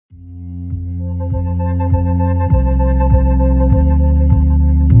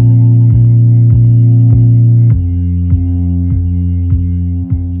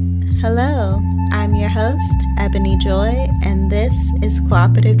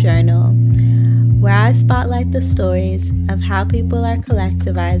Cooperative Journal, where I spotlight the stories of how people are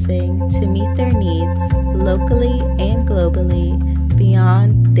collectivizing to meet their needs locally and globally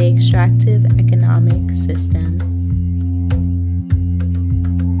beyond the extractive economic system.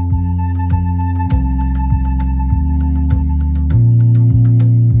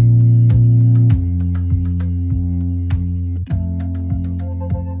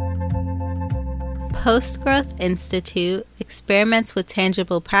 Post Growth Institute experiments with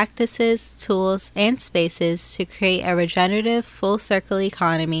tangible practices, tools, and spaces to create a regenerative, full-circle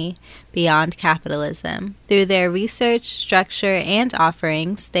economy beyond capitalism. Through their research, structure, and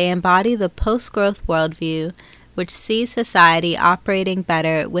offerings, they embody the post-growth worldview, which sees society operating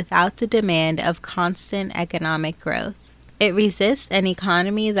better without the demand of constant economic growth. It resists an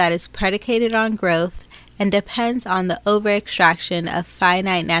economy that is predicated on growth and depends on the over-extraction of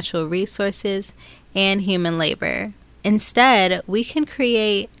finite natural resources and human labor. Instead, we can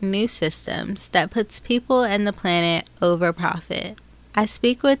create new systems that puts people and the planet over profit. I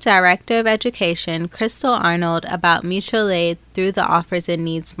speak with Director of Education Crystal Arnold about mutual aid through the Offers and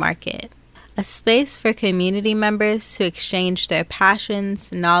Needs Market, a space for community members to exchange their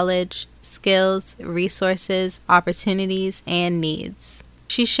passions, knowledge, skills, resources, opportunities, and needs.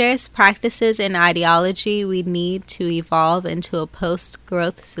 She shares practices and ideology we need to evolve into a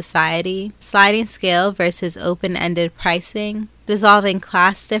post-growth society, sliding scale versus open-ended pricing, dissolving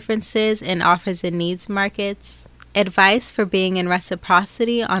class differences in offers and needs markets, advice for being in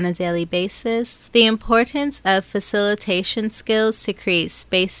reciprocity on a daily basis, the importance of facilitation skills to create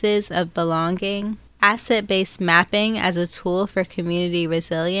spaces of belonging, asset-based mapping as a tool for community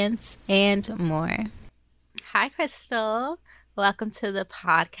resilience, and more. Hi, Crystal. Welcome to the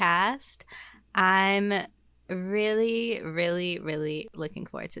podcast. I'm really looking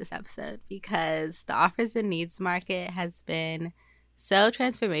forward to this episode because the Offers and Needs Market has been so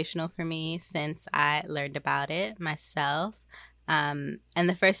transformational for me since I learned about it myself. And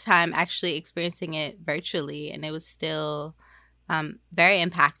the first time actually experiencing it virtually, and it was still very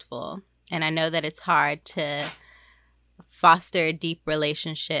impactful. And I know that it's hard to foster deep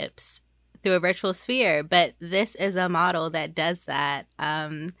relationships through a virtual sphere, but this is a model that does that.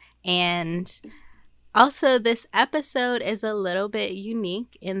 And also, this episode is a little bit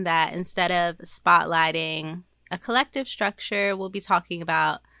unique in that instead of spotlighting a collective structure, we'll be talking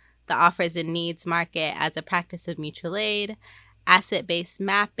about the offers and needs market as a practice of mutual aid, asset-based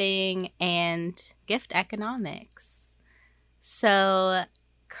mapping, and gift economics. So,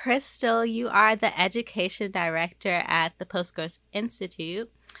 Crystal, you are the education director at the Post Growth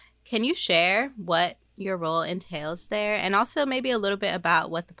Institute. Can you share what your role entails there, and also maybe a little bit about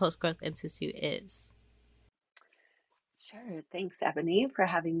what the Post Growth Institute is? Sure. Thanks, Ebony, for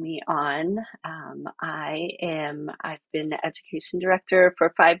having me on. I've been education director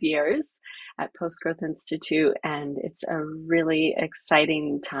for 5 years at Post Growth Institute, and it's a really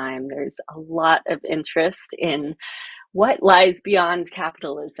exciting time. There's a lot of interest in what lies beyond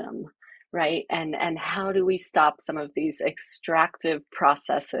capitalism, right? And how do we stop some of these extractive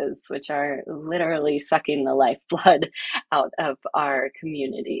processes, which are literally sucking the lifeblood out of our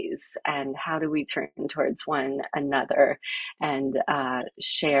communities? And how do we turn towards one another and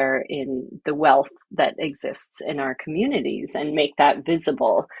share in the wealth that exists in our communities and make that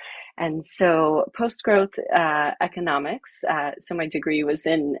visible? And so post-growth economics, so my degree was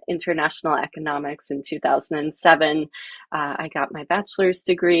in international economics in 2007. I got my bachelor's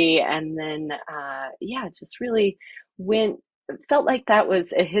degree, and then, just really felt like that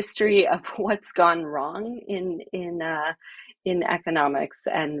was a history of what's gone wrong in economics,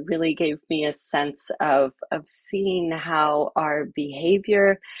 and really gave me a sense of seeing how our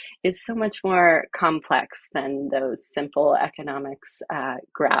behavior is so much more complex than those simple economics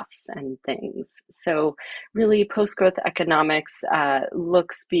graphs and things. So really post-growth economics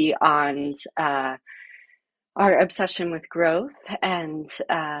looks beyond our obsession with growth and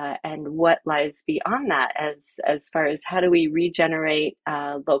what lies beyond that, as far as how do we regenerate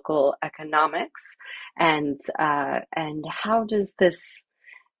local economics, and how does this,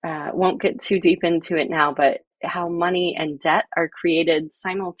 won't get too deep into it now, but how money and debt are created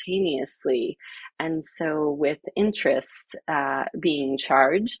simultaneously. And so with interest being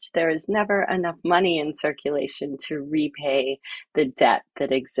charged, there is never enough money in circulation to repay the debt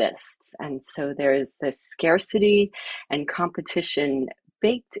that exists. And so there is this scarcity and competition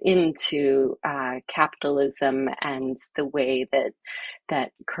baked into capitalism and the way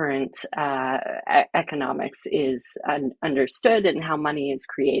that current economics is understood and how money is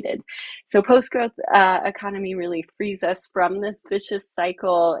created. So post-growth economy really frees us from this vicious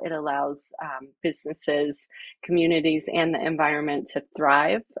cycle. It allows businesses, communities, and the environment to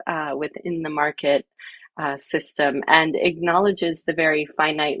thrive within the market system, and acknowledges the very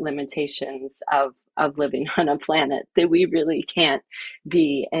finite limitations of living on a planet, that we really can't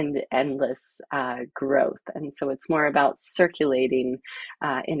be in endless growth. And so it's more about circulating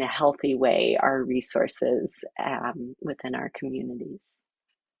in a healthy way our resources within our communities.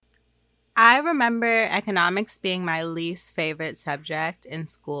 I remember economics being my least favorite subject in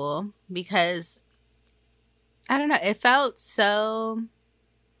school because I don't know, it felt so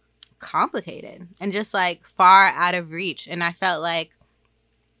complicated and just like far out of reach. And I felt like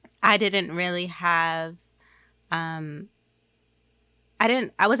I didn't really have, um,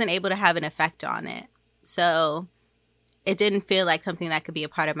 I wasn't able to have an effect on it. So it didn't feel like something that could be a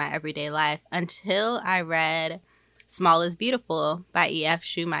part of my everyday life until I read Small is Beautiful by E.F.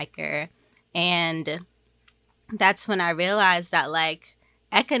 Schumacher. And that's when I realized that like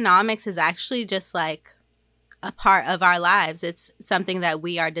economics is actually just like a part of our lives. It's something that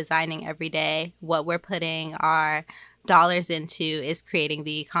we are designing every day. What we're putting our dollars into is creating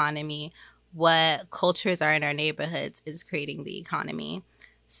the economy. What cultures are in our neighborhoods is creating the economy.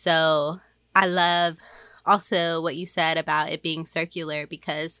 So I love also what you said about it being circular,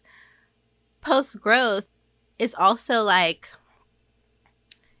 because post growth is also like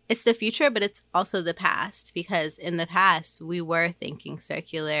it's the future, but it's also the past, because in the past we were thinking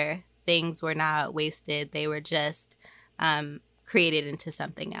circular. Things were not wasted. They were just created into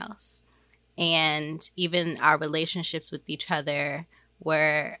something else. And even our relationships with each other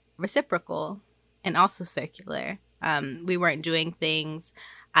were reciprocal and also circular. We weren't doing things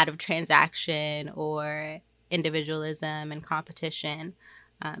out of transaction or individualism and competition,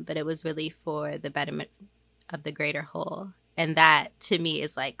 but it was really for the betterment of the greater whole. And that to me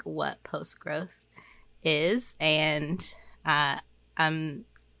is like what post growth is. And uh, um,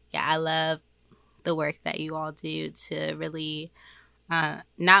 yeah, I love the work that you all do to really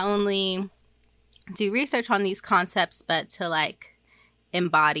not only do research on these concepts, but to like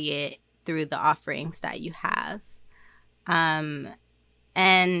embody it through the offerings that you have. Um,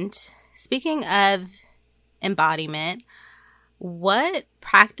 and speaking of embodiment, what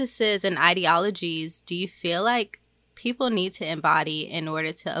practices and ideologies do you feel like people need to embody in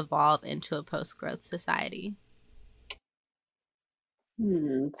order to evolve into a post-growth society?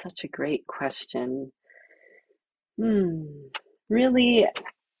 Such a great question. Hmm. Really,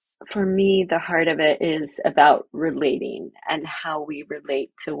 for me, the heart of it is about relating and how we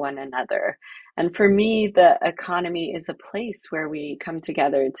relate to one another. And for me, the economy is a place where we come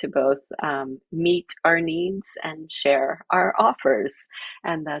together to both meet our needs and share our offers.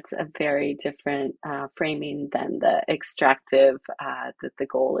 And that's a very different framing than the extractive, that the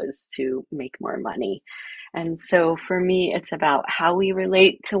goal is to make more money. And so for me, it's about how we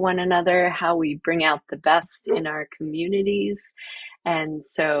relate to one another, how we bring out the best in our communities, and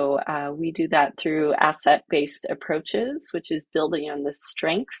so we do that through asset-based approaches, which is building on the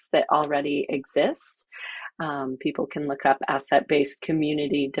strengths that already exist. People can look up asset-based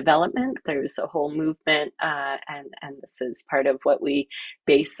community development. There's a whole movement, and this is part of what we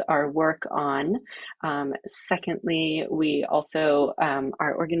base our work on. Secondly, we also,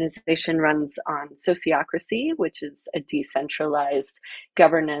 our organization runs on Sociocracy, which is a decentralized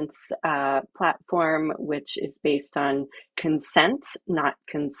governance platform, which is based on consent, not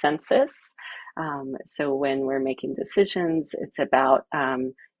consensus. So when we're making decisions, it's about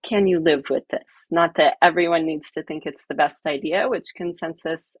can you live with this? Not that everyone needs to think it's the best idea, which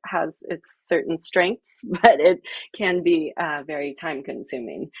consensus has its certain strengths, but it can be very time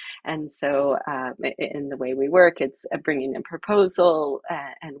consuming. And so in the way we work, it's bringing a proposal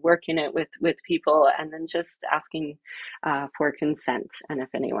and working it with people, and then just asking for consent and if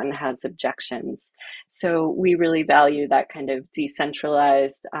anyone has objections. So we really value that kind of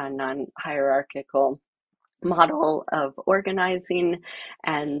decentralized, non-hierarchical model of organizing,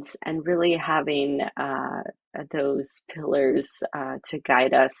 and really having those pillars to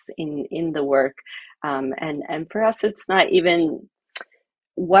guide us in the work. And for us, it's not even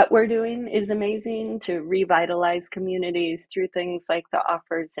what we're doing is amazing to revitalize communities through things like the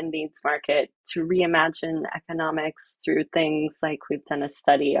offers and needs market, to reimagine economics through things like we've done a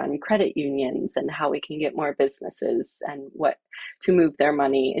study on credit unions and how we can get more businesses and what to move their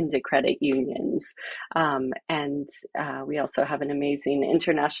money into credit unions. And we also have an amazing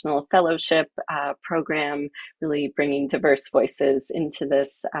international fellowship program, really bringing diverse voices into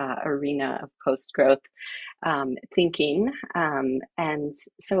this arena of post-growth thinking. And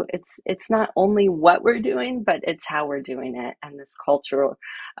so it's not only what we're doing, but it's how we're doing it, and this culture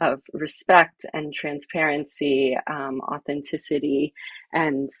of respect and transparency, authenticity,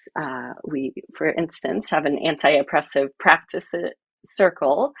 and we, for instance, have an anti-oppressive practice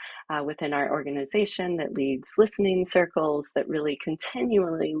circle within our organization that leads listening circles that really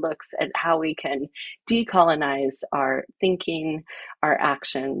continually looks at how we can decolonize our thinking, our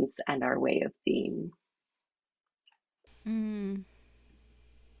actions, and our way of being. Mm,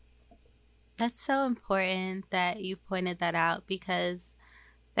 that's so important that you pointed that out because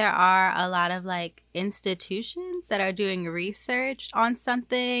there are a lot of like institutions that are doing research on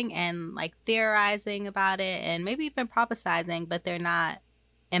something and like theorizing about it and maybe even prophesizing, but they're not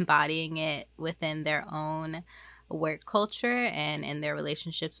embodying it within their own work culture and in their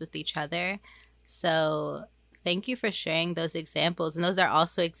relationships with each other. So, thank you for sharing those examples. And those are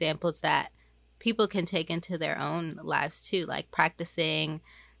also examples that people can take into their own lives too, like practicing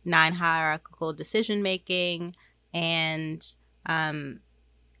non hierarchical decision making and um,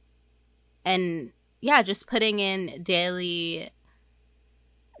 and yeah, just putting in daily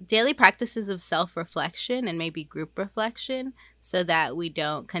practices of self-reflection and maybe group reflection so that we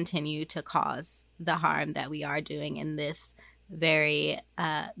don't continue to cause the harm that we are doing in this very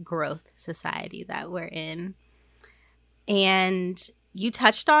growth society that we're in. And you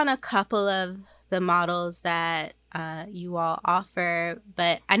touched on a couple of the models that you all offer,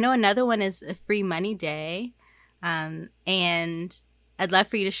 but I know another one is a free money day. And I'd love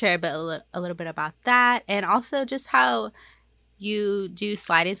for you to share a little bit about that, and also just how you do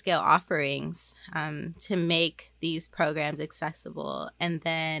sliding scale offerings to make these programs accessible, and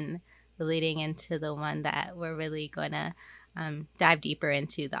then leading into the one that we're really going to dive deeper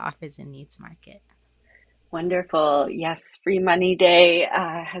into, the offers and needs market. Wonderful. Yes, Free Money Day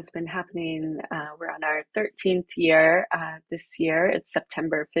has been happening. We're on our 13th year this year. It's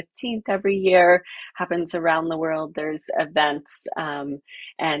September 15th every year, happens around the world. There's events. And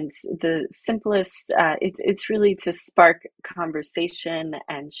the simplest, it's really to spark conversation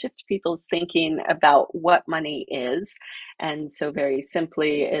and shift people's thinking about what money is. And so, very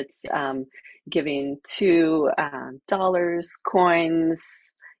simply, it's giving $2,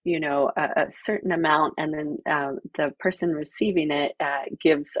 coins, a certain amount, and then the person receiving it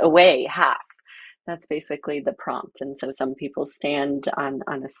gives away half. That's basically the prompt. And so some people stand on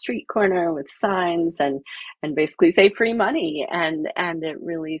a street corner with signs and basically say free money. And it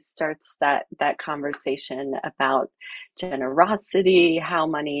really starts that conversation about generosity, how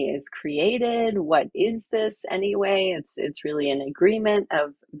money is created, what is this anyway? It's really an agreement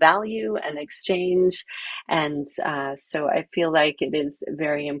of value and exchange. And so I feel like it is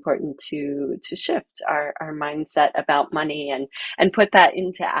very important to shift our mindset about money and put that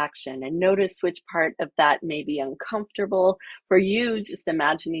into action and notice which part of that may be uncomfortable for you, just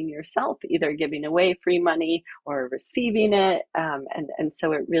imagining yourself either giving away free money or receiving it. And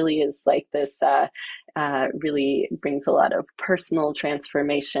so it really is like this, really brings a lot of personal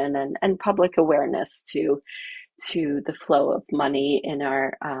transformation and public awareness to the flow of money in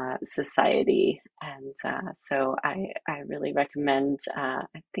our society. And so I really recommend, I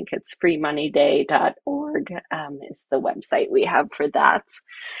think it's freemoneyday.org is the website we have for that.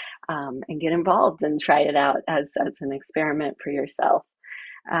 And get involved and try it out as an experiment for yourself.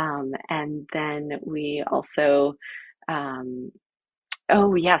 And then we also,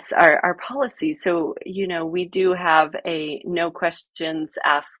 oh yes, our policy. So, we do have a no questions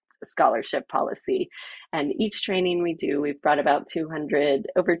asked scholarship policy. And each training we do, we've brought about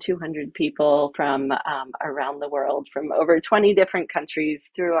over 200 people from around the world, from over 20 different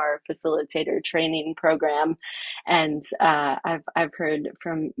countries through our facilitator training program. And I've heard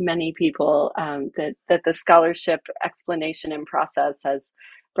from many people that the scholarship explanation and process has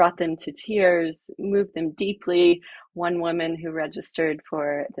brought them to tears, moved them deeply. One woman who registered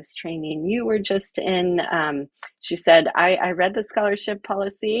for this training you were just in, she said, I read the scholarship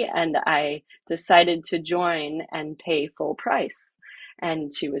policy and I decided to join and pay full price.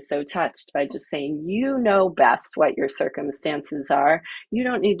 And she was so touched by just saying, you know best what your circumstances are. You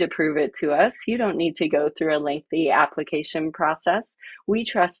don't need to prove it to us. You don't need to go through a lengthy application process. We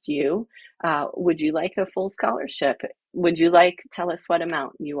trust you. Would you like a full scholarship? Would you like, tell us what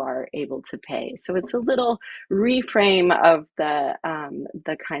amount you are able to pay? So it's a little reframe of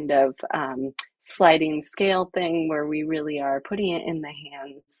the kind of sliding scale thing where we really are putting it in the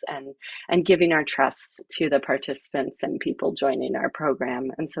hands and giving our trust to the participants and people joining our program.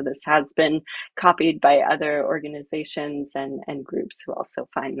 And so this has been copied by other organizations and groups who also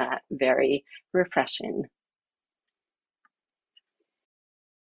find that very refreshing.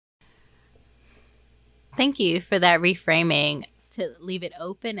 Thank you for that reframing to leave it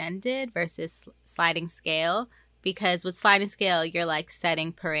open ended versus sliding scale. Because with sliding scale, you're like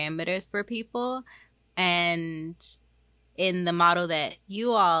setting parameters for people. And in the model that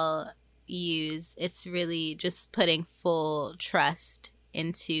you all use, it's really just putting full trust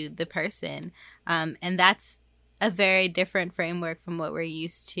into the person. And that's a very different framework from what we're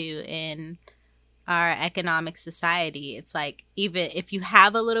used to in our economic society. It's like, even if you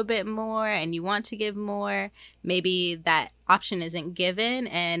have a little bit more and you want to give more, maybe that option isn't given.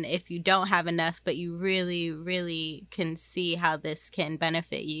 And if you don't have enough, but you really, really can see how this can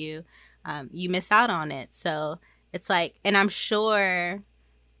benefit you, you miss out on it. So it's like, and I'm sure,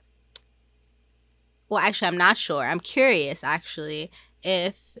 well, actually, I'm not sure. I'm curious, actually,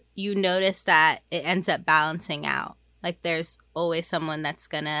 if you notice that it ends up balancing out. Like there's always someone that's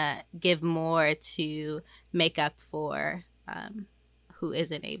going to give more to make up for who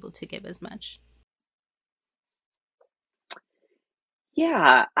isn't able to give as much.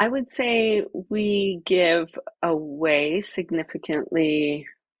 Yeah, I would say we give away significantly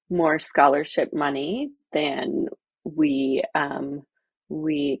more scholarship money than we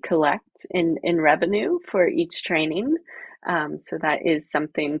collect in revenue for each training. So that is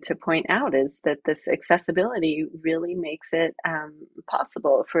something to point out, is that this accessibility really makes it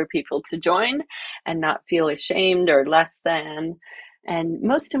possible for people to join and not feel ashamed or less than. And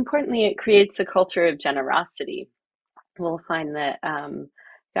most importantly, it creates a culture of generosity. We'll find that,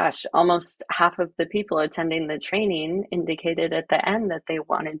 gosh, almost half of the people attending the training indicated at the end that they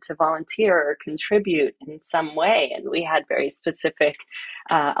wanted to volunteer or contribute in some way. And we had very specific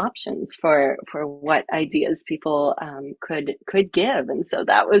options for what ideas people could give. And so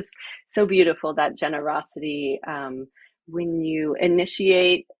that was so beautiful, that generosity. When you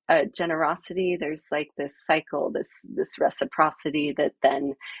initiate a generosity, there's like this cycle, this reciprocity that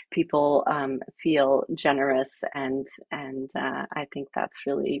then people feel generous, and I think that's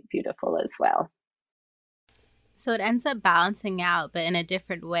really beautiful as well. So it ends up balancing out, but in a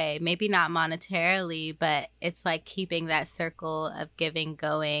different way. Maybe not monetarily, but it's like keeping that circle of giving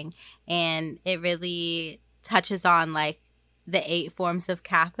going. And it really touches on like the 8 forms of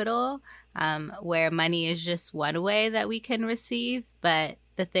capital, where money is just one way that we can receive, but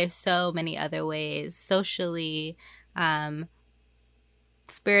that there's so many other ways, socially, um,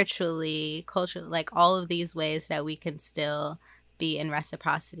 spiritually, culturally, like all of these ways that we can still be in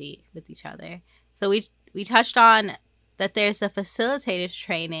reciprocity with each other. So we touched on that there's a facilitated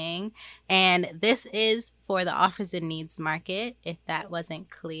training, and this is for the offers and needs market, if that wasn't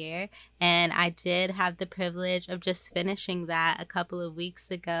clear. And I did have the privilege of just finishing that a couple of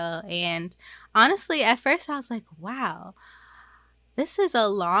weeks ago. And honestly, at first I was like, wow, this is a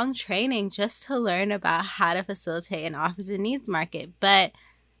long training just to learn about how to facilitate an offers and needs market. But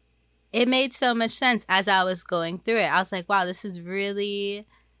it made so much sense as I was going through it. I was like, wow, this is really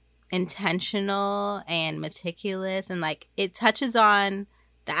intentional and meticulous, and like it touches on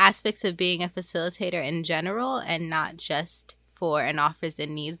the aspects of being a facilitator in general and not just for an offers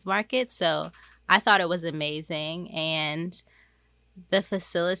and needs market. So I thought it was amazing. And the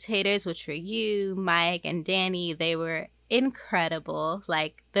facilitators, which were you, Mike, and Danny, they were incredible,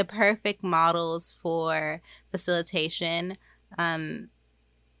 like the perfect models for facilitation. um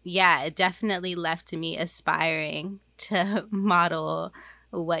yeah, it definitely left me aspiring to model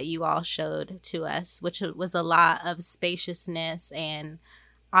what you all showed to us, which was a lot of spaciousness and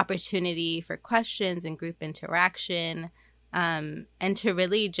opportunity for questions and group interaction, and to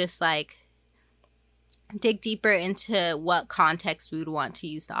really just like dig deeper into what context we would want to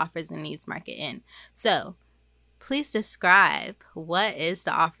use the offers and needs market in. So please describe, what is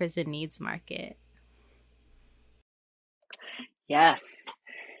the offers and needs market? Yes.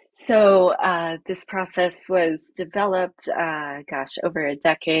 So this process was developed, gosh, over a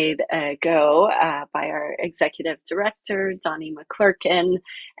decade ago by our executive director, Donnie McClurkin.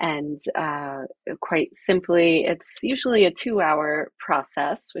 And quite simply, it's usually a 2-hour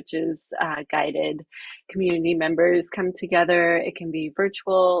process, which is guided community members come together. It can be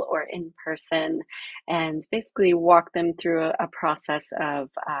virtual or in person, and basically walk them through a process of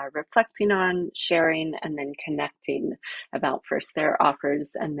reflecting on, sharing, and then connecting about first their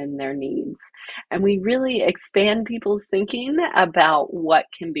offers and then their needs. And we really expand people's thinking about what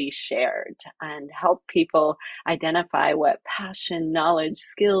can be shared and help people identify what passion, knowledge,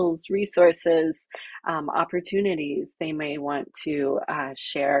 skills, resources, opportunities they may want to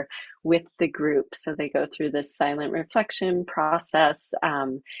share with the group. So they go through this silent reflection process,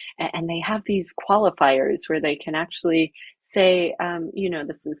 and they have these qualifiers where they can actually say,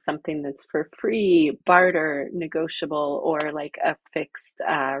 this is something that's for free, barter, negotiable, or like a fixed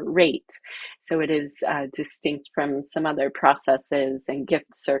rate. So it is distinct from some other processes and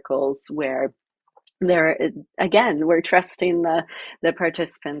gift circles where there again, we're trusting the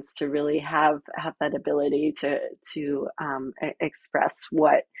participants to really have that ability to express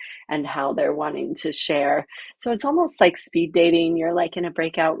what and how they're wanting to share. So it's almost like speed dating. You're like in a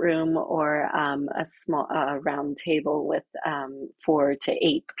breakout room or a small round table with 4 to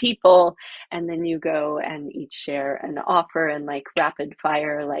 8 people, and then you go and each share an offer and like rapid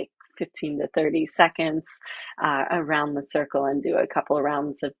fire, like 15 to 30 seconds around the circle, and do a couple of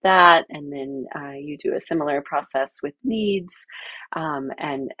rounds of that. And then you do a similar process with needs,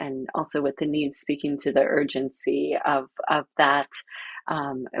 and also with the needs speaking to the urgency of that.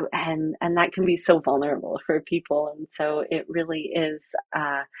 And that can be so vulnerable for people. And so it really is,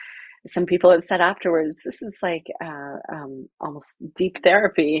 some people have said afterwards, this is like almost deep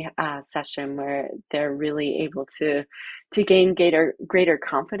therapy session where they're really able to gain greater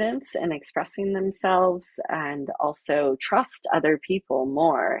confidence in expressing themselves, and also trust other people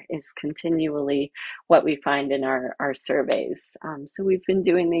more is continually what we find in our surveys. So we've been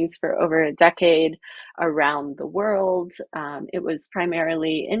doing these for over a decade around the world. It was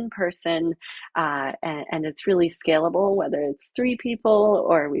primarily in person, and it's really scalable, whether it's 3 people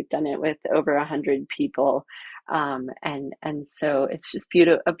or we've done it with over 100 people. And so it's just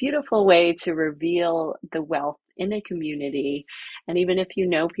a beautiful way to reveal the wealth in a community. And even if you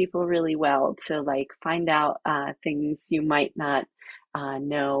know people really well, to like find out things you might not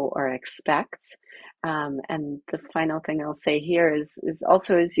know or expect. And the final thing I'll say here is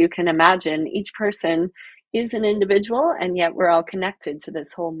also, as you can imagine, each person is an individual, and yet we're all connected to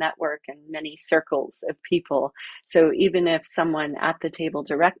this whole network and many circles of people. So even if someone at the table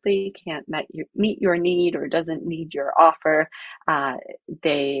directly can't meet your need or doesn't need your offer,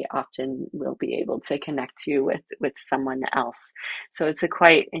 they often will be able to connect you with someone else. So it's a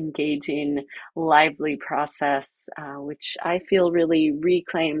quite engaging, lively process, which I feel really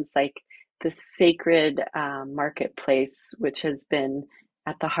reclaims like the sacred marketplace, which has been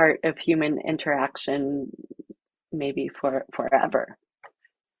at the heart of human interaction maybe forever.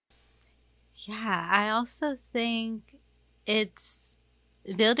 Yeah, I also think it's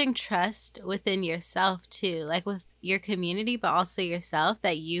building trust within yourself too, like with your community, but also yourself,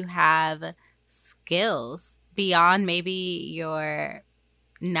 that you have skills beyond maybe your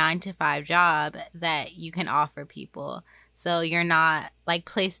 9 to 5 job that you can offer people. So you're not like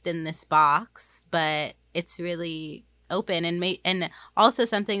placed in this box, but it's really open. And also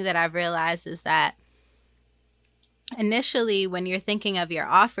something that I've realized is that initially when you're thinking of your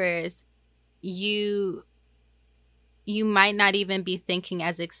offers, you might not even be thinking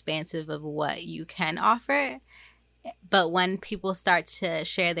as expansive of what you can offer. But when people start to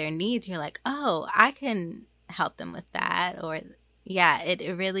share their needs, you're like, oh, I can help them with that. Or yeah, it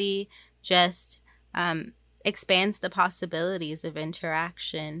really just expands the possibilities of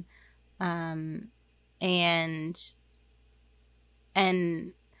interaction.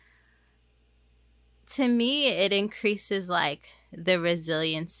 And to me, it increases like the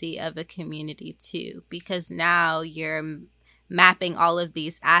resiliency of a community too, because now you're mapping all of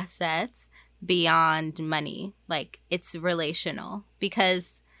these assets beyond money. Like it's relational,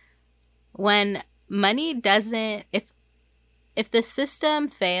 because when money doesn't, if the system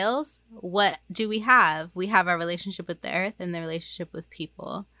fails, what do we have? We have our relationship with the earth and the relationship with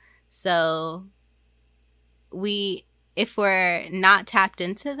people. So if we're not tapped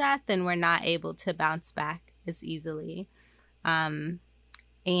into that, then we're not able to bounce back as easily. And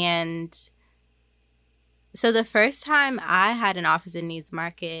so the first time I had an offers and needs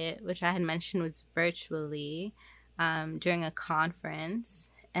market, which I had mentioned, was virtually during a conference.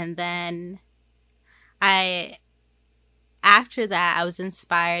 And then after that, I was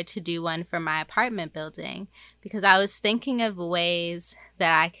inspired to do one for my apartment building, because I was thinking of ways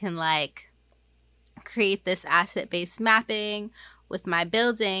that I can like create this asset-based mapping with my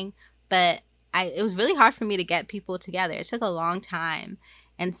building, but it was really hard for me to get people together. It took a long time.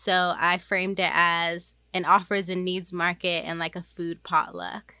 And so I framed it as an offers and needs market and like a food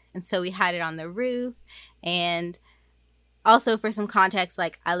potluck. And so we had it on the roof. And also, for some context,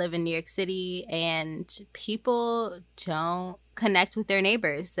 like I live in New York City and people don't connect with their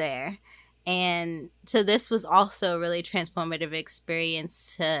neighbors there. And so this was also a really transformative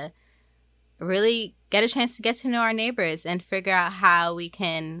experience to really get a chance to get to know our neighbors and figure out how we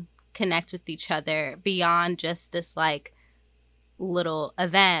can connect with each other beyond just this like little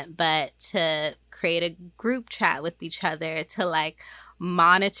event, but to create a group chat with each other to like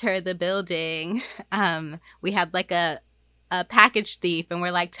monitor the building. We had like a package thief and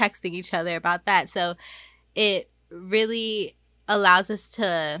we're like texting each other about that. So it really allows us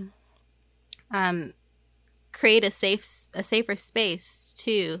to create a safer space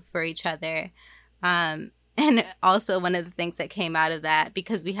too for each other. And also one of the things that came out of that,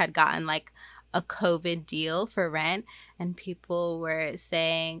 because we had gotten like a COVID deal for rent, and people were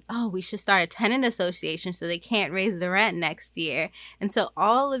saying, oh, we should start a tenant association so they can't raise the rent next year. And so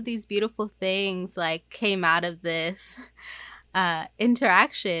all of these beautiful things like came out of this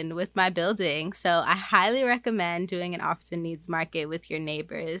interaction with my building. So I highly recommend doing an offers and needs market with your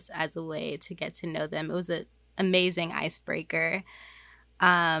neighbors as a way to get to know them. It was an amazing icebreaker.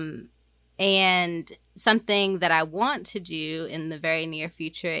 And something that I want to do in the very near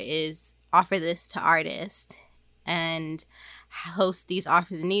future is offer this to artists and host these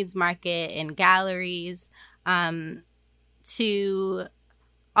offers and needs market in galleries, to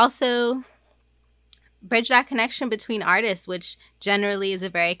also bridge that connection between artists, which generally is a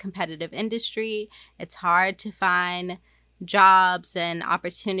very competitive industry. It's hard to find jobs and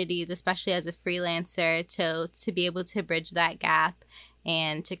opportunities, especially as a freelancer, to be able to bridge that gap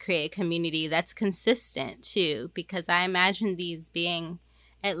and to create a community that's consistent too, because I imagine these being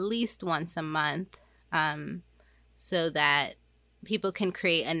at least once a month, so that people can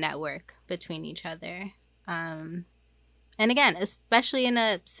create a network between each other. And again, especially in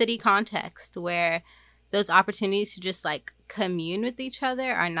a city context where those opportunities to just like commune with each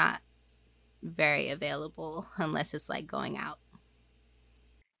other are not very available unless it's like going out.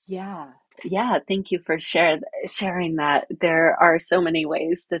 Yeah. Yeah. Thank you for sharing that. There are so many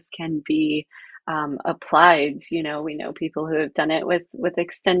ways this can be applied. You know, we know people who have done it with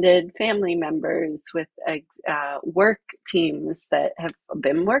extended family members, with work teams that have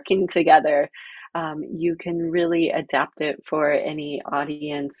been working together. You can really adapt it for any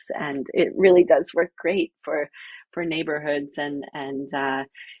audience, and it really does work great for neighborhoods and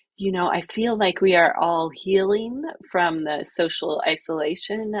you know, I feel like we are all healing from the social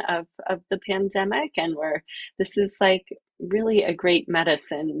isolation of the pandemic, and this is like really a great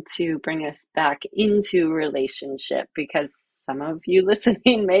medicine to bring us back into relationship, because some of you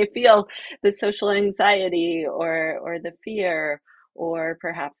listening may feel the social anxiety or the fear, or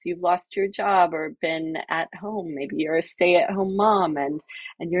perhaps you've lost your job or been at home. Maybe you're a stay-at-home mom and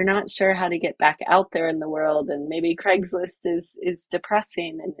you're not sure how to get back out there in the world, and maybe Craigslist is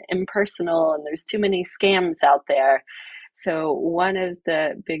depressing and impersonal and there's too many scams out there. So one of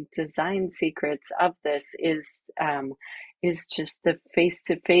the big design secrets of this is just the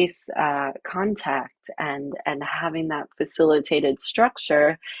face-to-face contact and having that facilitated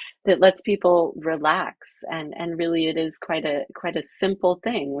structure that lets people relax, and really it is quite a simple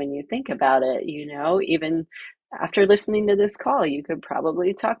thing when you think about it. You know, even after listening to this call, you could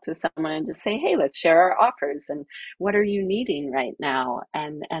probably talk to someone and just say, hey, let's share our offers and what are you needing right now?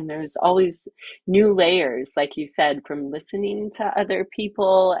 And there's always new layers, like you said, from listening to other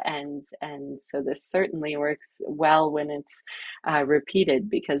people, and so this certainly works well when it's repeated,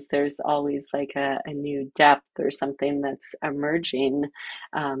 because there's always like a new depth or something that's emerging.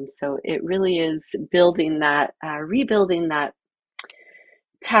 So it really is building that, rebuilding that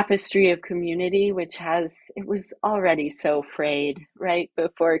tapestry of community, it was already so frayed, right?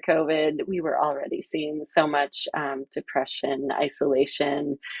 Before COVID, we were already seeing so much depression,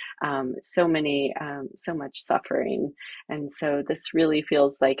 isolation, so much suffering. And so this really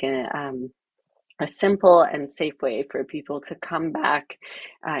feels like a simple and safe way for people to come back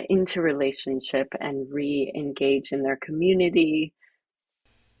into relationship and re-engage in their community.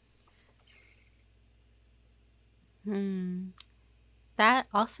 That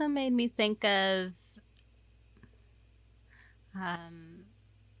also made me think of um,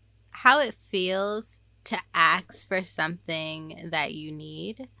 how it feels to ask for something that you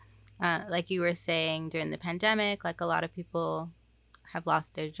need. Like you were saying during the pandemic, like a lot of people have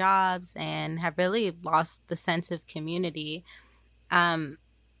lost their jobs and have really lost the sense of community. Um,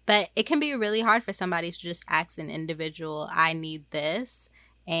 but it can be really hard for somebody to just ask an individual, I need this.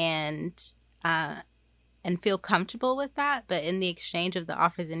 And uh, and feel comfortable with that. But in the exchange of the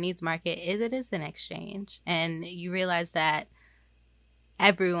offers and needs market, it is an exchange. And you realize that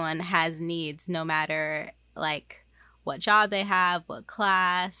everyone has needs no matter like what job they have, what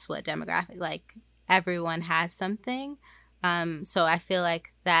class, what demographic, like everyone has something. So I feel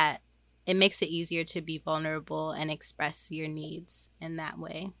like that it makes it easier to be vulnerable and express your needs in that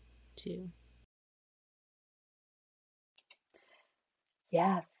way too.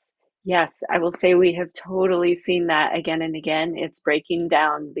 Yes. Yes, I will say we have totally seen that again and again. It's breaking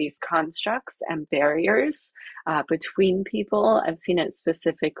down these constructs and barriers between people. I've seen it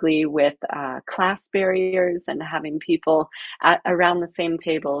specifically with class barriers and having people around the same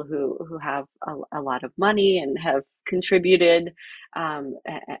table who have a lot of money and have contributed,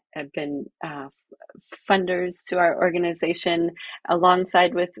 have been funders to our organization,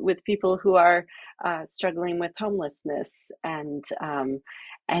 alongside with people who are struggling with homelessness and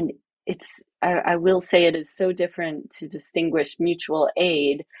I will say it is so different to distinguish mutual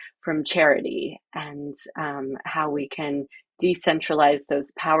aid from charity, and how we can decentralize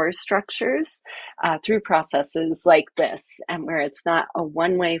those power structures through processes like this, and where it's not a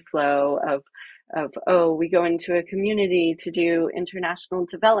one-way flow of, oh, we go into a community to do international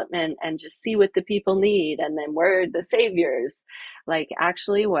development and just see what the people need and then we're the saviors. Like,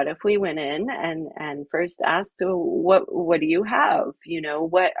 actually, what if we went in and first asked, oh, what do you have,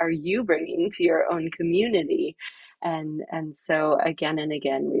 what are you bringing to your own community? And so again and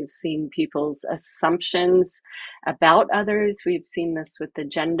again, we've seen people's assumptions about others. We've seen this with the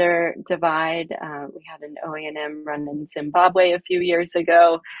gender divide. We had an OANM run in Zimbabwe a few years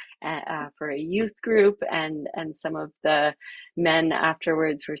ago for a youth group, and some of the men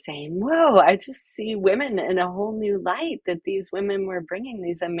afterwards were saying, whoa, I just see women in a whole new light, that these women were bringing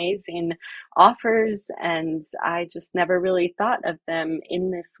these amazing offers, and I just never really thought of them in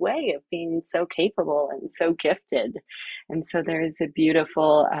this way of being so capable and so gifted. And so there is a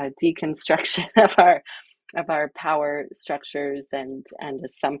beautiful deconstruction of our power structures and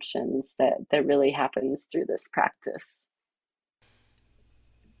assumptions that really happens through this practice.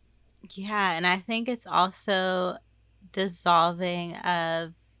 Yeah, and I think it's also dissolving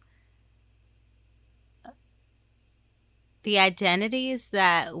of the identities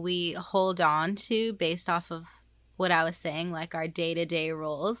that we hold on to based off of what I was saying, like our day to day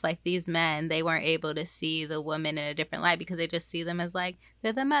roles. Like these men, they weren't able to see the woman in a different light because they just see them as like,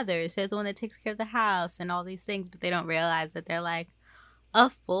 they're the mothers, they're the one that takes care of the house and all these things, but they don't realize that they're like a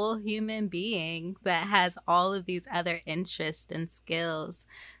full human being that has all of these other interests and skills.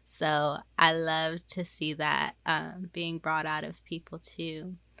 So I love to see that being brought out of people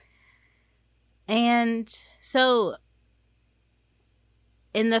too. And so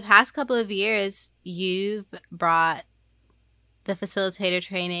in the past couple of years, you've brought the facilitator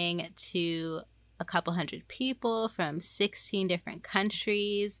training to a couple hundred people from 16 different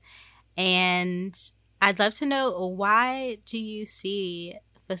countries. And I'd love to know, why do you see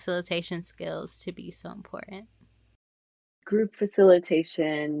facilitation skills to be so important? Group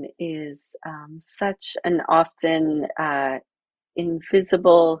facilitation is such an often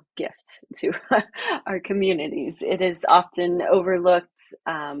invisible gift to our communities. It is often overlooked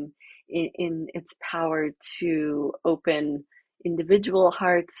in its power to open individual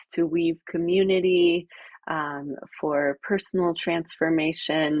hearts, to weave community, for personal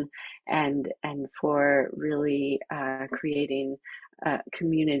transformation, and for really creating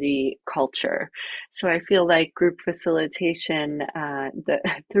community culture. So I feel like group facilitation, the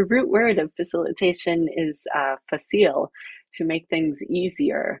root word of facilitation is facile, to make things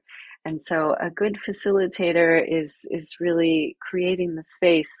easier. And so a good facilitator is really creating the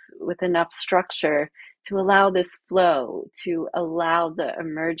space with enough structure to allow this flow, to allow the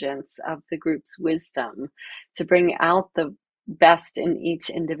emergence of the group's wisdom, to bring out the best in each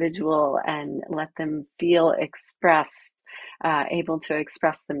individual and let them feel expressed, able to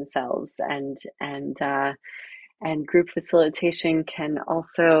express themselves. And group facilitation can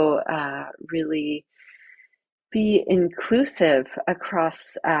also really be inclusive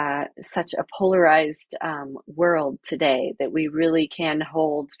across such a polarized world today, that we really can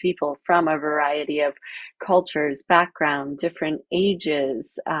hold people from a variety of cultures, background, different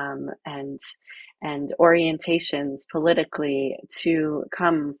ages, and orientations politically, to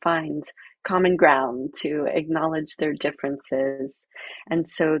come find common ground, to acknowledge their differences. And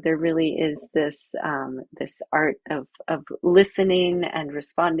so there really is this art of listening and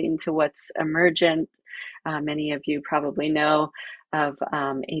responding to what's emergent, Many of you probably know of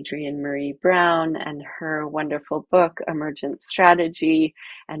Adrienne Marie Brown and her wonderful book, Emergent Strategy,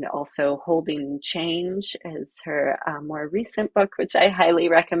 and also Holding Change is her more recent book, which I highly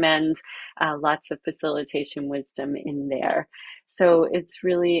recommend. Lots of facilitation wisdom in there. So it's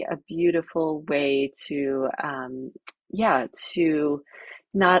really a beautiful way to, to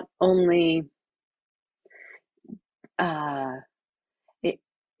not only uh,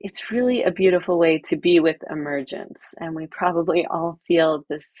 it's really a beautiful way to be with emergence. And we probably all feel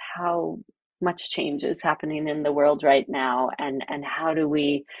this how much change is happening in the world right now, and how do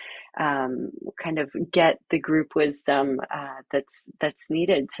we kind of get the group wisdom that's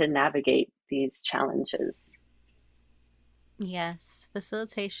needed to navigate these challenges. Yes,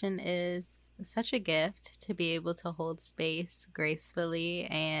 facilitation is such a gift to be able to hold space gracefully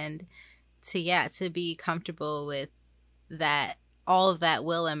and to be comfortable with that all of that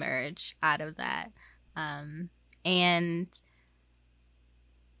will emerge out of that. Um, and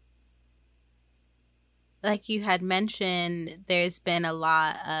like you had mentioned, there's been a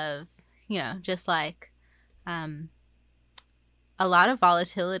lot of, just like um, a lot of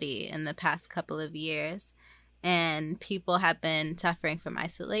volatility in the past couple of years. And people have been suffering from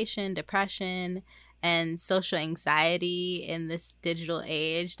isolation, depression, and social anxiety in this digital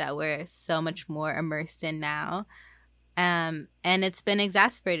age that we're so much more immersed in now. And it's been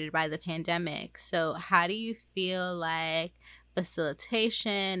exacerbated by the pandemic. So, how do you feel like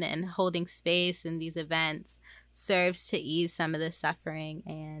facilitation and holding space in these events serves to ease some of the suffering,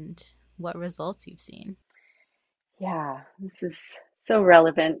 and what results you've seen? Yeah, this is so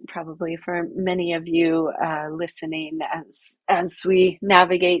relevant probably for many of you listening as we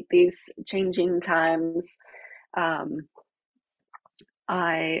navigate these changing times. Um,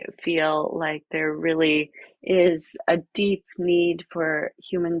 I feel like there really is a deep need for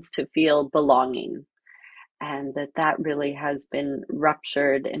humans to feel belonging, and that really has been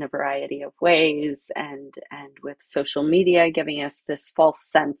ruptured in a variety of ways, and with social media giving us this false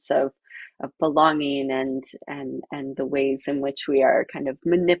sense of belonging, and the ways in which we are kind of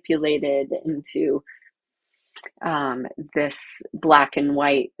manipulated into this black and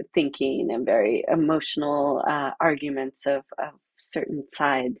white thinking and very emotional arguments of certain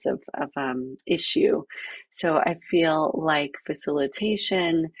sides of issue. So I feel like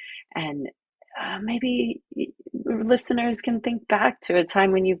facilitation and maybe listeners can think back to a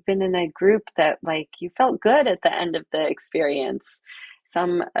time when you've been in a group that like you felt good at the end of the experience,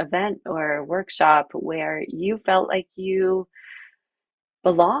 some event or workshop where you felt like you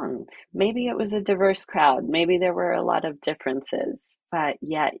belonged. Maybe it was a diverse crowd. Maybe there were a lot of differences, but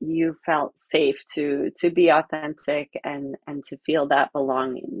yet you felt safe to be authentic and to feel that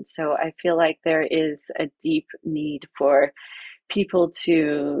belonging. So I feel like there is a deep need for people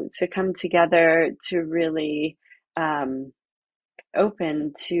to come together to really um,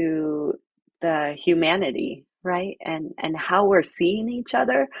 open to the humanity, right? And how we're seeing each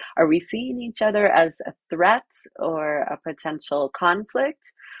other. Are we seeing each other as a threat or a potential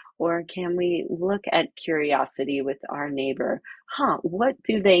conflict? Or can we look at curiosity with our neighbor? What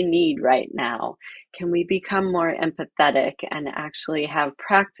do they need right now? Can we become more empathetic and actually have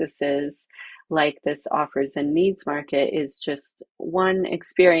practices like this offers and needs market is just one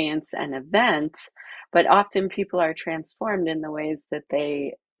experience and event, but often people are transformed in the ways that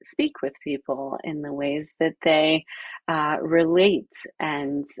they speak with people, in the ways that they relate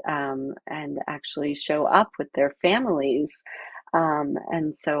and actually show up with their families.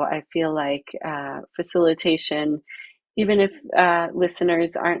 And so I feel like facilitation, even if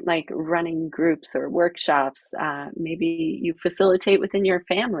listeners aren't like running groups or workshops, maybe you facilitate within your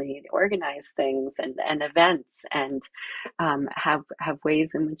family, organize things and events, and have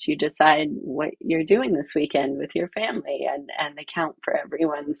ways in which you decide what you're doing this weekend with your family, and account for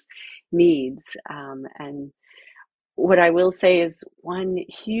everyone's needs. And what I will say is one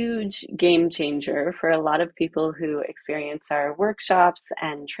huge game changer for a lot of people who experience our workshops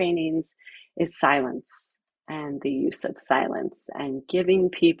and trainings is silence, and the use of silence and giving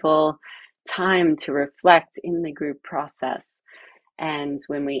people time to reflect in the group process. And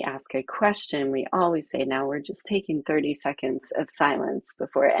when we ask a question, we always say, now we're just taking 30 seconds of silence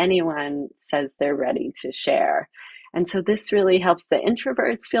before anyone says they're ready to share. And so this really helps the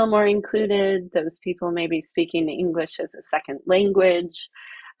introverts feel more included, those people maybe speaking English as a second language.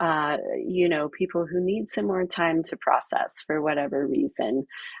 people who need some more time to process for whatever reason,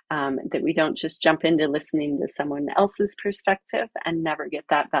 that we don't just jump into listening to someone else's perspective and never get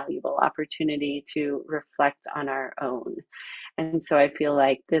that valuable opportunity to reflect on our own. And so I feel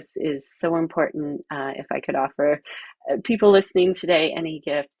like this is so important. If I could offer people listening today any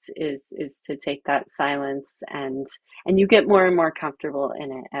gift, is to take that silence, and you get more and more comfortable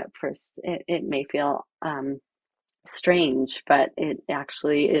in it. At first it may feel strange, but it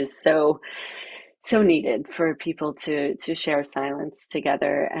actually is so needed for people to share silence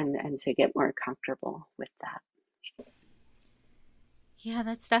together, and to get more comfortable with that. Yeah,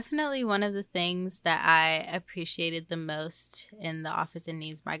 that's definitely one of the things that I appreciated the most in the Offers and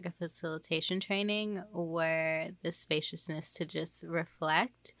Needs Market Facilitation training, were the spaciousness to just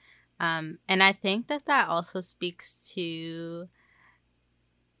reflect. And I think that that also speaks to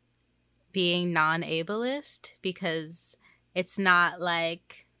being non-ableist, because it's not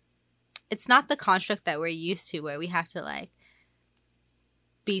like, it's not the construct that we're used to, where we have to like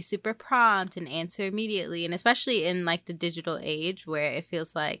be super prompt and answer immediately, and especially in like the digital age where it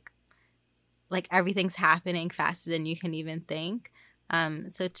feels like everything's happening faster than you can even think.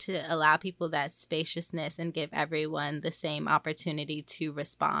 So to allow people that spaciousness and give everyone the same opportunity to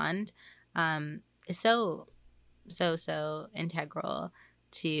respond, is so integral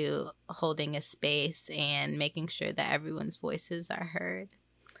to holding a space and making sure that everyone's voices are heard.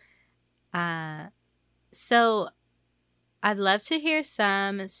 So I'd love to hear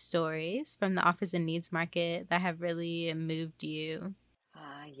some stories from the Offers and Needs Market that have really moved you.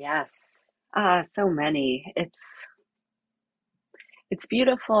 Yes, so many. It's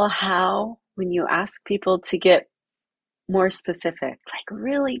beautiful how, when you ask people to get more specific, like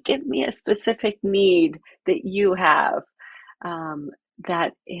really give me a specific need that you have, um,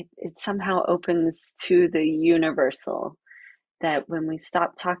 that it somehow opens to the universal. That when we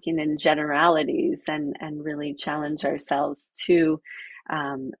stop talking in generalities, and really challenge ourselves to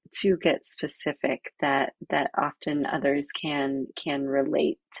get specific, that often others can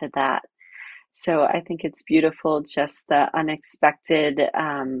relate to that. So I think it's beautiful, just the unexpected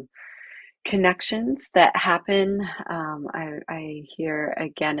connections that happen. I hear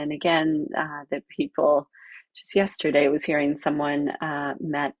again and again that people, just yesterday was hearing someone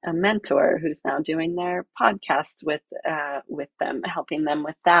met a mentor who's now doing their podcast with them, helping them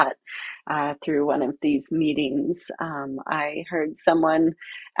with that through one of these meetings. I heard someone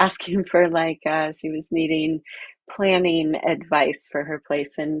asking for, like, she was needing planning advice for her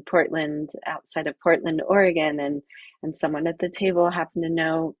place in Portland, outside of Portland, Oregon, and someone at the table happened to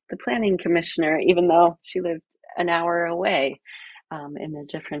know the planning commissioner, even though she lived an hour away, in a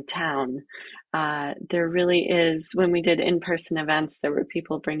different town. There really is, when we did in-person events, there were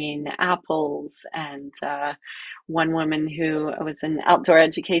people bringing apples, and one woman who was an outdoor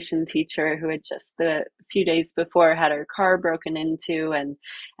education teacher who had just the few days before had her car broken into, and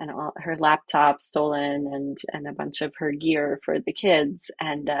all her laptop stolen, and a bunch of her gear for the kids.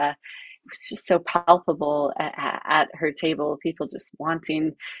 And it was just so palpable at her table, people just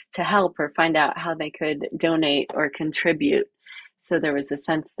wanting to help or find out how they could donate or contribute. So there was a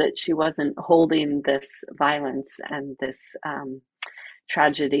sense that she wasn't holding this violence and this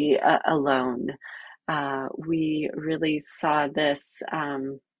tragedy alone. We really saw this,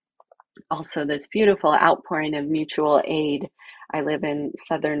 also this beautiful outpouring of mutual aid. I live in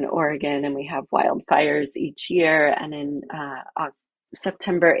Southern Oregon, and we have wildfires each year. And in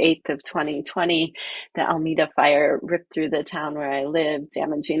September 8th of 2020, the Almeda fire ripped through the town where I live,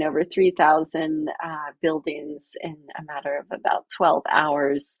 damaging over 3,000 buildings in a matter of about 12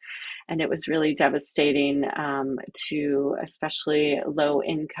 hours. And it was really devastating to especially low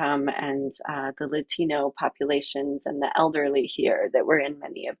income and the Latino populations and the elderly here that were in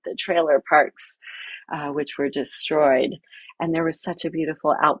many of the trailer parks, which were destroyed. And there was such a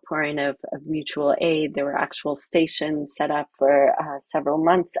beautiful outpouring of mutual aid. There were actual stations set up for several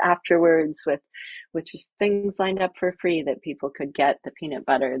months afterwards, with just things lined up for free that people could get: the peanut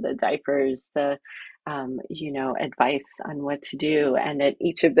butter, the diapers, the advice on what to do. And at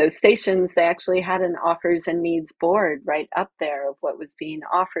each of those stations, they actually had an offers and needs board right up there of what was being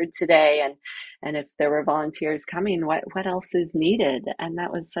offered today, and if there were volunteers coming, what else is needed. And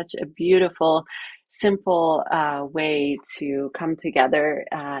that was such a beautiful, simple way to come together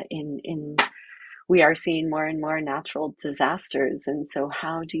in we are seeing more and more natural disasters. And so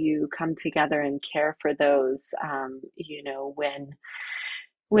how do you come together and care for those,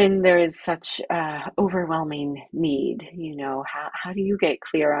 when there is such overwhelming need? How do you get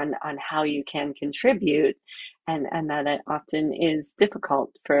clear on how you can contribute, and that it often is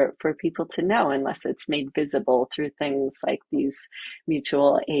difficult for people to know unless it's made visible through things like these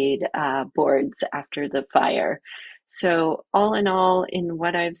mutual aid boards after the fire. So, all in all, in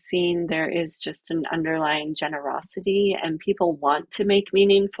what I've seen, there is just an underlying generosity, and people want to make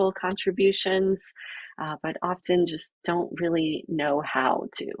meaningful contributions, but often just don't really know how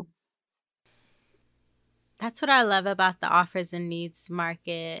to. That's what I love about the offers and needs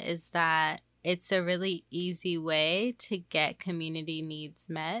market is that it's a really easy way to get community needs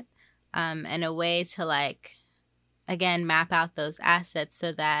met, and a way to like again map out those assets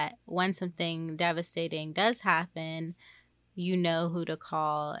so that when something devastating does happen, you know who to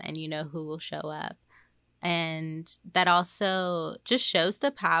call and you know who will show up. And that also just shows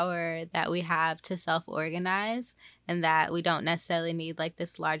the power that we have to self organize, and that we don't necessarily need like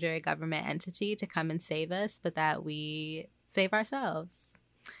this larger government entity to come and save us, but that we save ourselves.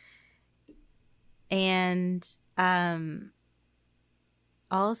 And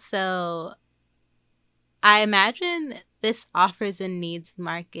also, I imagine this offers and needs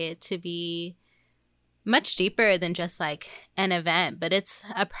market to be much deeper than just like an event, but it's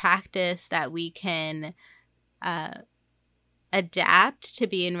a practice that we can uh, adapt to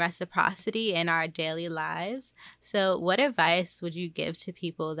be in reciprocity in our daily lives. So, what advice would you give to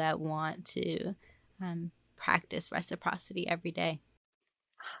people that want to practice reciprocity every day?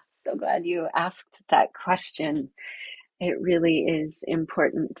 So glad you asked that question. It really is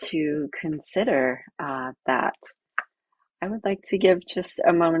important to consider that. I would like to give just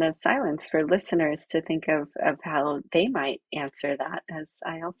a moment of silence for listeners to think of how they might answer that as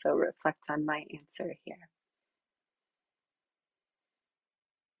I also reflect on my answer here.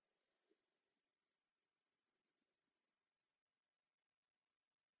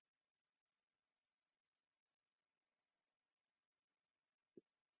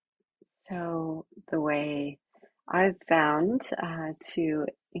 So, the way I've found to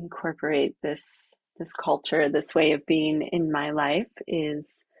incorporate this culture, this way of being in my life is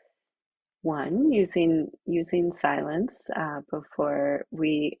one, using silence before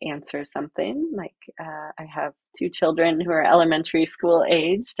we answer something. Like I have two children who are elementary school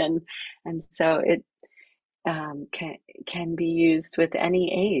aged, and so it can be used with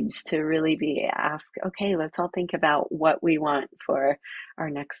any age to really be asked. Okay, let's all think about what we want for our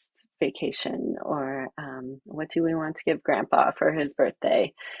next vacation, or what do we want to give Grandpa for his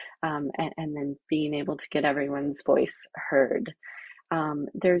birthday, and then being able to get everyone's voice heard.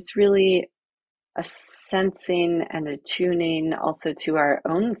 There's really a sensing and a tuning also to our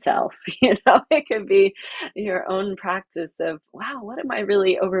own self. It could be your own practice of, wow, what am I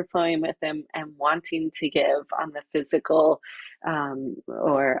really overflowing with and wanting to give on the physical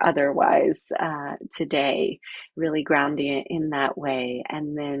or otherwise today, really grounding it in that way.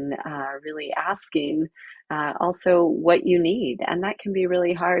 And then really asking also what you need. And that can be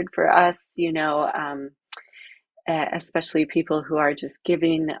really hard for us, especially people who are just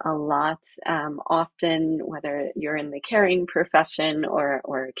giving a lot. Often, whether you're in the caring profession or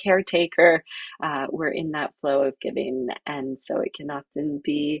a caretaker, we're in that flow of giving. And so it can often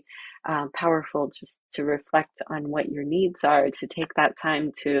be powerful just to reflect on what your needs are, to take that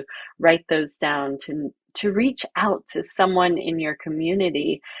time to write those down, to reach out to someone in your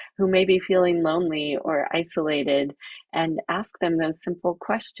community who may be feeling lonely or isolated, and ask them those simple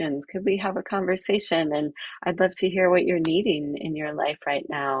questions. Could we have a conversation? And I'd love to hear what you're needing in your life right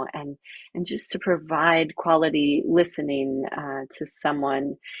now, and just to provide quality listening to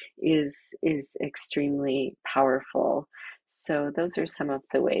someone is extremely powerful. So those are some of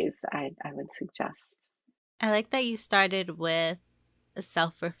the ways I would suggest. I like that you started with a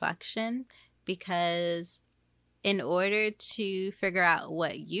self reflection, because in order to figure out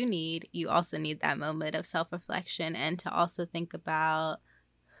what you need, you also need that moment of self reflection, and to also think about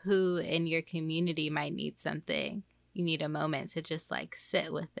who in your community might need something. You need a moment to just like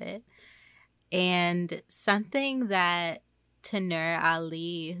sit with it. And something that Tanur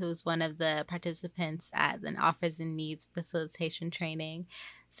Ali, who's one of the participants at an offers and needs facilitation training,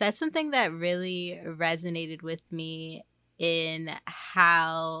 said something that really resonated with me in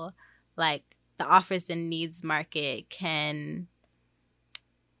how like the offers and needs market can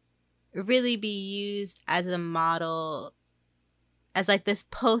really be used as a model, as like this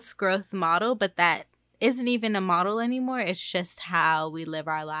post growth model, but that isn't even a model anymore. It's just how we live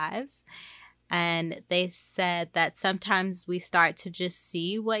our lives. And they said that sometimes we start to just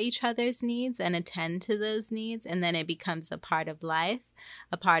see what each other's needs and attend to those needs, and then it becomes a part of life,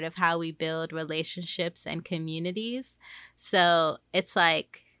 a part of how we build relationships and communities. So it's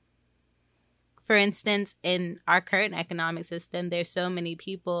like, for instance, in our current economic system, there's so many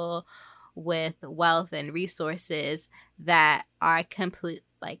people with wealth and resources that are complete,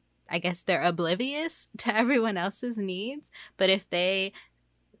 like, I guess they're oblivious to everyone else's needs. But if they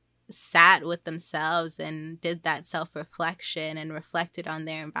sat with themselves and did that self-reflection and reflected on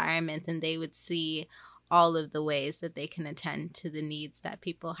their environment, then they would see all of the ways that they can attend to the needs that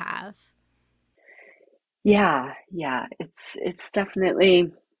people have. Yeah, yeah, it's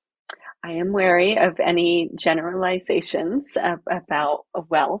definitely. I am wary of any generalizations about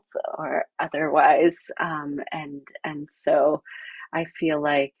wealth or otherwise, and so I feel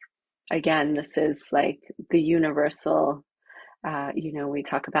like again, this is like the universal. We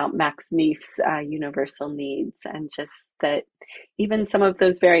talk about Max Neef's universal needs, and just that even some of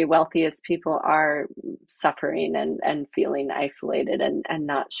those very wealthiest people are suffering and feeling isolated and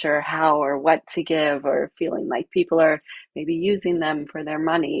not sure how or what to give, or feeling like people are maybe using them for their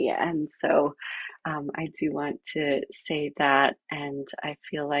money. And so I do want to say that. And I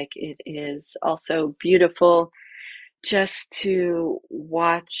feel like it is also beautiful just to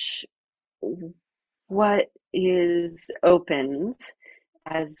watch what is opened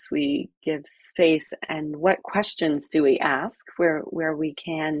as we give space, and what questions do we ask, where we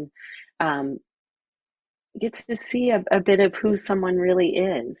can um, get to see a bit of who someone really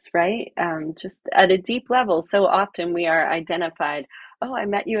is, right? Just at a deep level. So often we are identified. Oh, I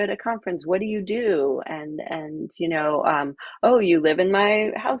met you at a conference. What do you do? And oh, you live in my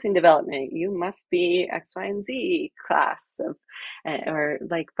housing development. You must be X, Y, and Z class of, or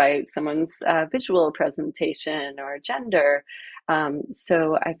like by someone's visual presentation or gender.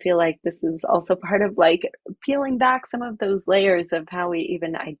 So I feel like this is also part of like peeling back some of those layers of how we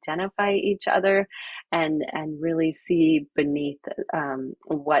even identify each other, and really see beneath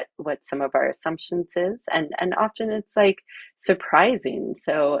what some of our assumptions is, and often it's like surprising.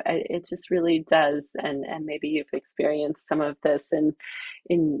 So it just really does, and maybe you've experienced some of this in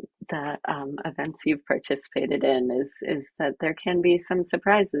the events you've participated in, is that there can be some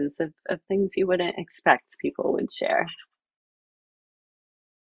surprises of things you wouldn't expect people would share.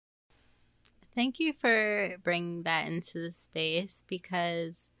 Thank you for bringing that into the space,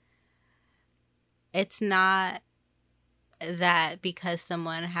 because it's not that because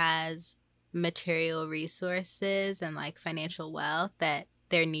someone has material resources and like financial wealth that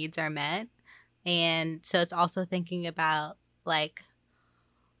their needs are met. And so it's also thinking about like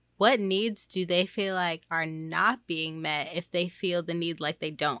what needs do they feel like are not being met if they feel the need like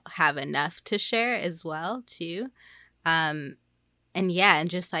they don't have enough to share as well too. Um and yeah, and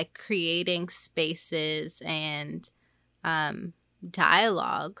just like creating spaces and um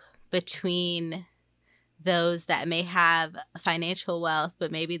dialogue between those that may have financial wealth,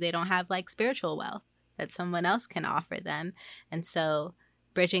 but maybe they don't have like spiritual wealth that someone else can offer them. And so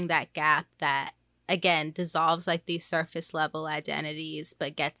bridging that gap that again dissolves like these surface level identities,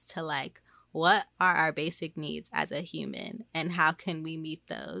 but gets to like what are our basic needs as a human and how can we meet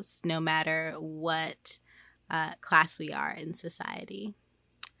those no matter what class we are in society.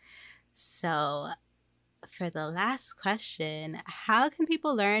 So, for the last question, how can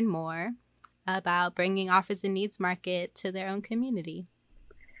people learn more about bringing offers and needs market to their own community?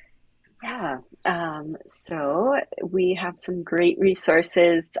 Yeah, so we have some great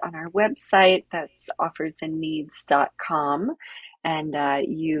resources on our website. That's offersandneeds.com. And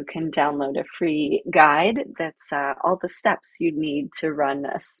you can download a free guide that's all the steps you need to run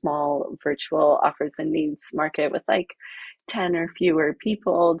a small virtual offers and needs market with like 10 or fewer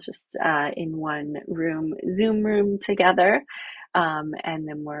people just in one room, Zoom room together. And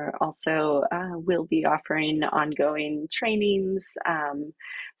then we're also will be offering ongoing trainings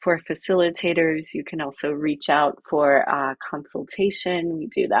for facilitators. You can also reach out for consultation. We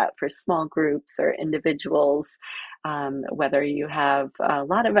do that for small groups or individuals, whether you have a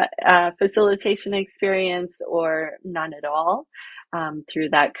lot of facilitation experience or none at all. Through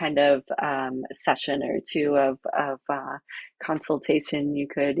that kind of session or two of consultation, you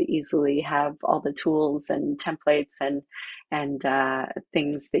could easily have all the tools and templates and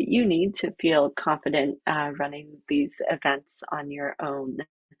things that you need to feel confident running these events on your own.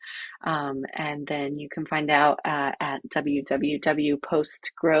 And then you can find out at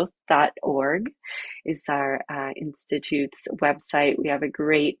www.postgrowth.org is our institute's website. We have a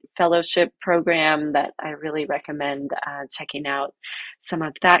great fellowship program that I really recommend checking out some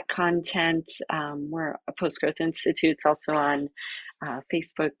of that content. We're a Postgrowth Institute's also on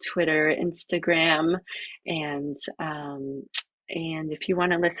Facebook, Twitter, Instagram, and and if you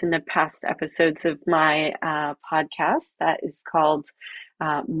want to listen to past episodes of my podcast, that is called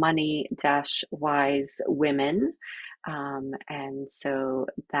Money Wise Women. And so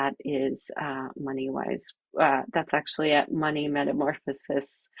that is MoneyWise. That's actually at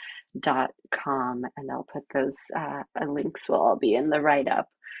moneymetamorphosis.com, and I'll put those links will all be in the write-up.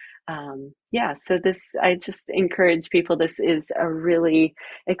 So I just encourage people, this is a really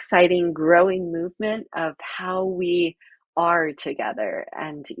exciting, growing movement of how we are together,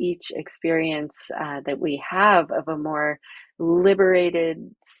 and each experience that we have of a more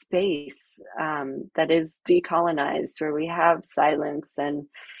liberated space that is decolonized, where we have silence and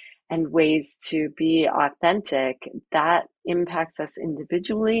ways to be authentic, that impacts us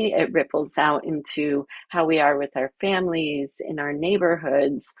individually. It ripples out into how we are with our families, in our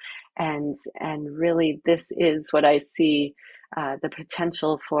neighborhoods, and really this is what I see the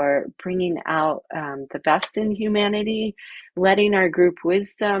potential for bringing out the best in humanity, letting our group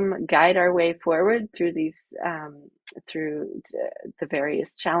wisdom guide our way forward through these the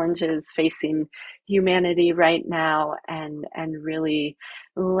various challenges facing humanity right now, and really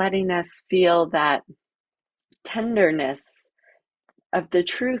letting us feel that tenderness of the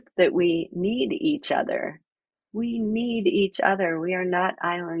truth that we need each other. We need each other. We are not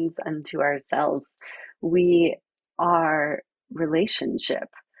islands unto ourselves. We are relationship.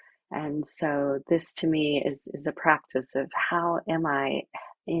 And so this to me is a practice of how am I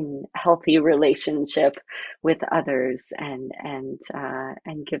in healthy relationship with others, and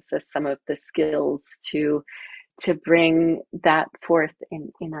gives us some of the skills to bring that forth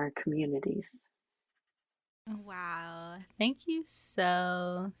in our communities. Wow. Thank you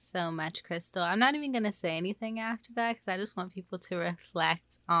so much, Crystal. I'm not even going to say anything after that because I just want people to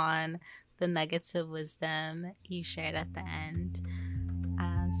reflect on the nuggets of wisdom you shared at the end.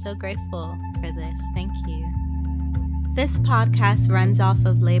 I'm so grateful for this. Thank you. This podcast runs off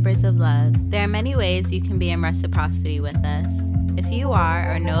of labors of love. There are many ways you can be in reciprocity with us. If you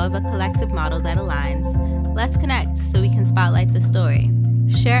are or know of a collective model that aligns, let's connect so we can spotlight the story.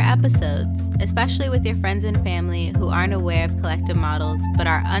 Share episodes, especially with your friends and family who aren't aware of collective models but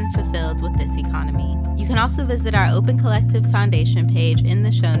are unfulfilled with this economy. You can also visit our Open Collective Foundation page in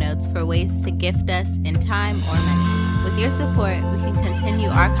the show notes for ways to gift us in time or money. With your support, we can continue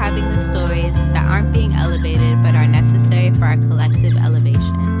archiving the stories that aren't being elevated but are necessary for our collective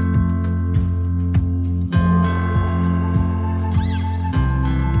elevation.